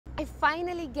I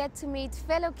finally get to meet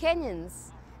fellow Kenyans.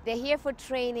 They're here for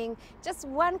training, just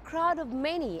one crowd of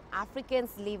many Africans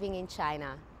living in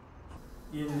China.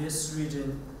 In this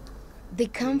region, they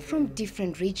come from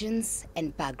different regions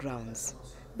and backgrounds,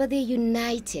 but they're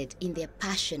united in their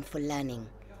passion for learning.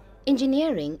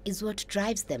 Engineering is what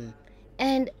drives them,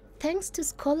 and thanks to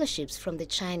scholarships from the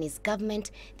Chinese government,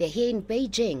 they're here in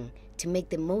Beijing to make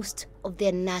the most of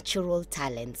their natural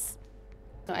talents.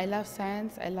 I love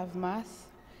science, I love math,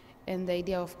 and the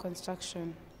idea of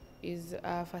construction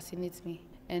fascinates me.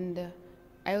 And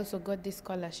I also got this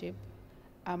scholarship,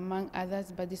 among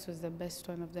others, but this was the best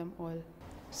one of them all.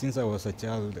 Since I was a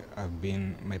child,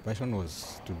 my passion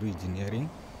was to do engineering.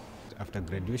 After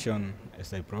graduation,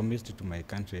 as I promised to my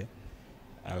country,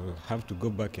 I'll have to go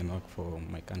back and work for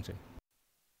my country.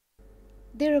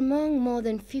 They're among more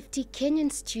than 50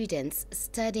 Kenyan students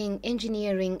studying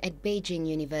engineering at Beijing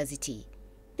University.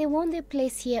 They won their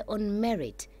place here on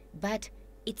merit, but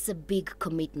it's a big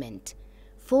commitment.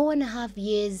 4.5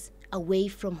 years away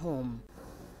from home.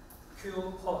 Q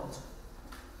point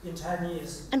in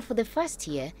Chinese. And for the first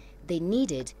year, they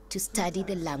needed to study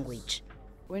the language.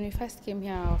 When we first came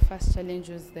here, our first challenge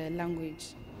was the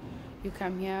language. You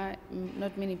come here,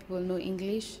 not many people know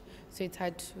English, so it's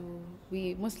hard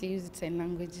we mostly use it in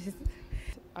languages.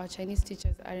 Our Chinese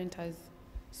teachers aren't as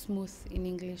smooth in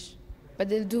English, but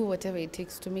they'll do whatever it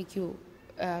takes to make you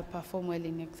perform well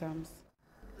in exams.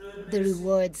 The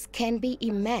rewards can be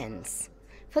immense.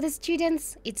 For the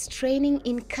students, it's training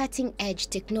in cutting-edge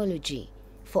technology.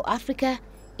 For Africa,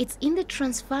 it's in the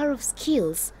transfer of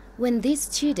skills when these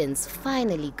students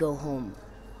finally go home.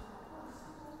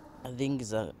 I think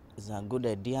it's a good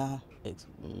idea,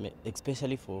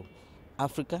 especially for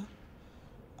Africa,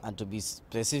 and to be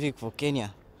specific for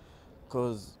Kenya,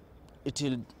 because it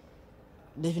will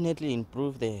definitely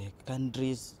improve the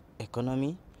country's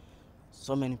economy.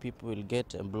 So many people will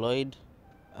get employed,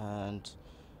 and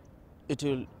it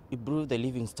will improve the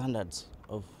living standards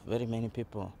of very many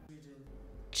people.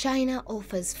 China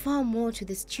offers far more to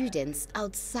the students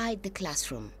outside the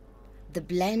classroom. The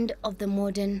blend of the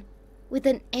modern with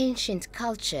an ancient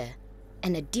culture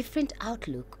and a different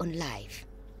outlook on life.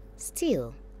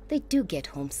 Still, they do get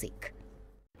homesick.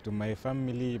 To my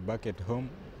family back at home,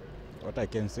 what I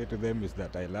can say to them is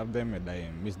that I love them and I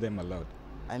miss them a lot.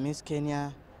 I miss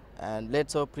Kenya, and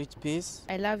let's all preach peace.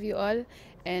 I love you all,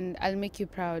 and I'll make you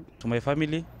proud. To my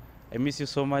family, I miss you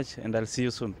so much, and I'll see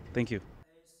you soon. Thank you.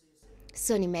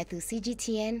 Soni, Methu,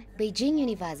 CGTN, Beijing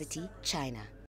University, China.